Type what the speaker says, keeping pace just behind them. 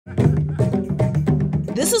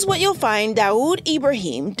This is what you'll find Daoud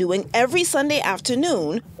Ibrahim doing every Sunday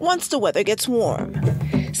afternoon once the weather gets warm.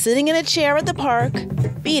 Sitting in a chair at the park,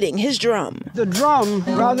 beating his drum. The drum,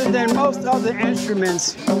 rather than most other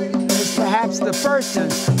instruments, is perhaps the first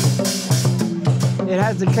instrument. It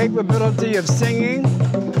has the capability of singing,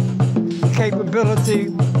 the capability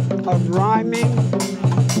of rhyming.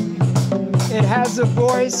 It has a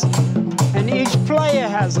voice, and each player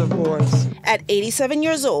has a voice. At 87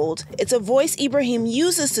 years old, it's a voice Ibrahim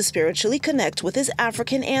uses to spiritually connect with his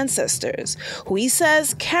African ancestors, who he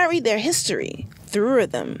says carried their history through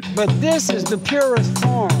rhythm. But this is the purest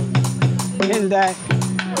form, in that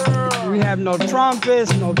we have no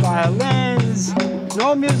trumpets, no violins,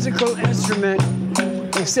 no musical instrument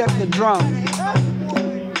except the drum.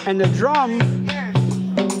 And the drum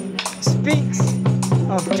speaks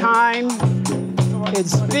of time, it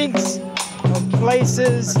speaks of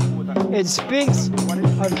places, it speaks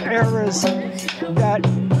of eras that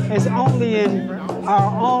is only in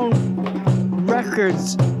our own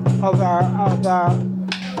records of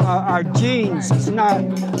our genes. It's not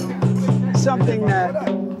something that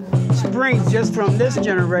springs just from this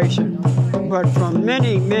generation, but from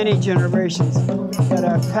many, many generations that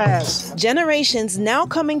have passed. Generations now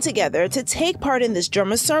coming together to take part in this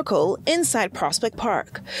drummer circle inside Prospect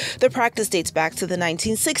Park. The practice dates back to the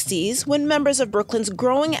 1960s when members of Brooklyn's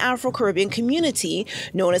growing Afro-Caribbean community,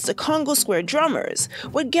 known as the Congo Square Drummers,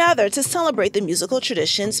 would gather to celebrate the musical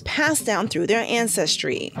traditions passed down through their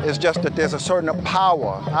ancestry. It's just that there's a certain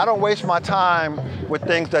power. I don't waste my time with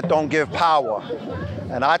things that don't give power.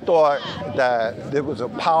 And I thought that it was a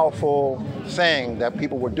powerful thing that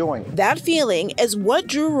people were doing. That feeling is what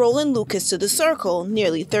drew Roland Lucas to the circle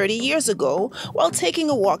nearly 30 years ago while taking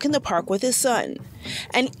a walk in the park with his son.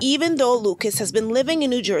 And even though Lucas has been living in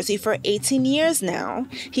New Jersey for 18 years now,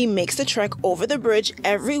 he makes the trek over the bridge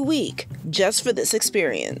every week just for this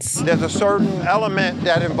experience. There's a certain element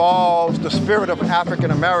that involves the spirit of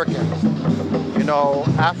African Americans, you know,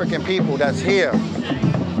 African people that's here.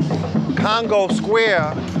 Congo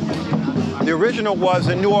Square, the original was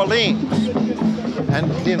in New Orleans,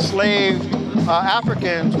 and the enslaved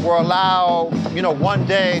Africans were allowed, you know, one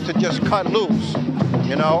day to just cut loose,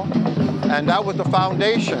 you know, and that was the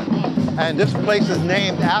foundation. And this place is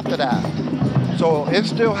named after that. So it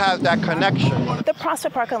still has that connection. The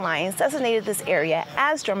Prospect Park Alliance designated this area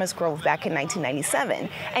as Drummers Grove back in 1997.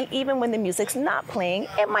 And even when the music's not playing,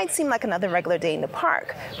 it might seem like another regular day in the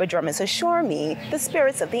park. But drummers assure me the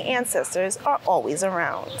spirits of the ancestors are always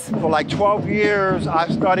around. For like 12 years, I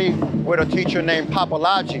studied with a teacher named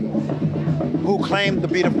Papalaji, who claimed to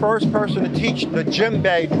be the first person to teach the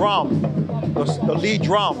djembe drum, the lead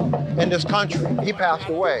drum in this country. He passed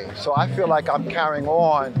away. So I feel like I'm carrying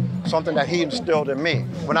on something that he instilled in me.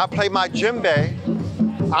 When I play my djembe,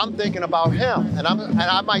 I'm thinking about him. And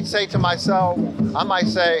I might say to myself,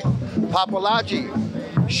 Papalaji,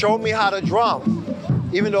 show me how to drum.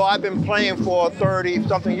 Even though I've been playing for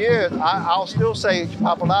 30-something years, I'll still say,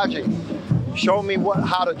 Papalaji, show me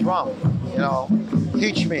how to drum, you know.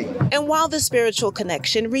 Teach me. And while the spiritual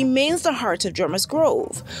connection remains the heart of Drummers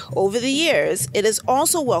Grove, over the years, it has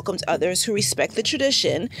also welcomed others who respect the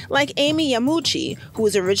tradition, like Amy Yamuchi, who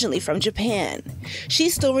is originally from Japan. She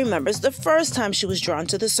still remembers the first time she was drawn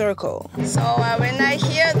to the circle. So when I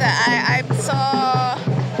hear that, I'm so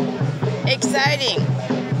exciting.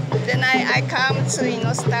 Then I come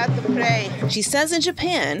to, start to play. She says in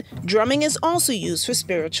Japan, drumming is also used for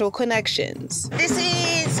spiritual connections. This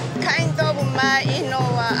is kind of my,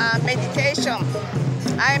 meditation.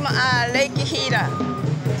 I'm a Reiki healer.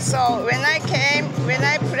 So when I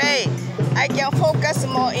play, I can focus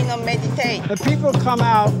more, meditate. The people come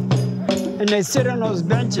out and they sit on those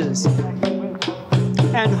benches,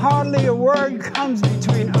 and hardly a word comes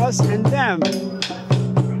between us and them.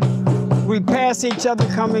 We pass each other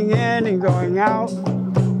coming in and going out,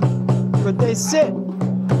 but they sit,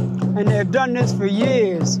 and they've done this for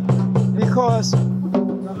years because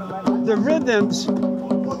the rhythms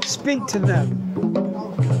speak to them.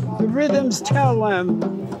 The rhythms tell them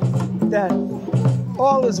that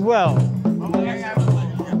all is well.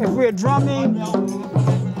 If we're drumming,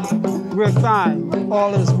 we're fine,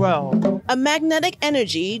 all is well. A magnetic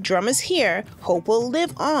energy drummers here hope will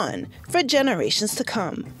live on for generations to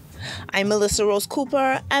come. I'm Melissa Rose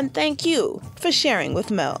Cooper, and thank you for sharing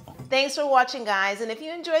with Mel. Thanks for watching, guys, and if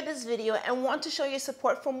you enjoyed this video and want to show your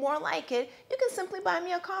support for more like it, you can simply buy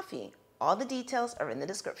me a coffee. All the details are in the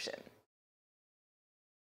description.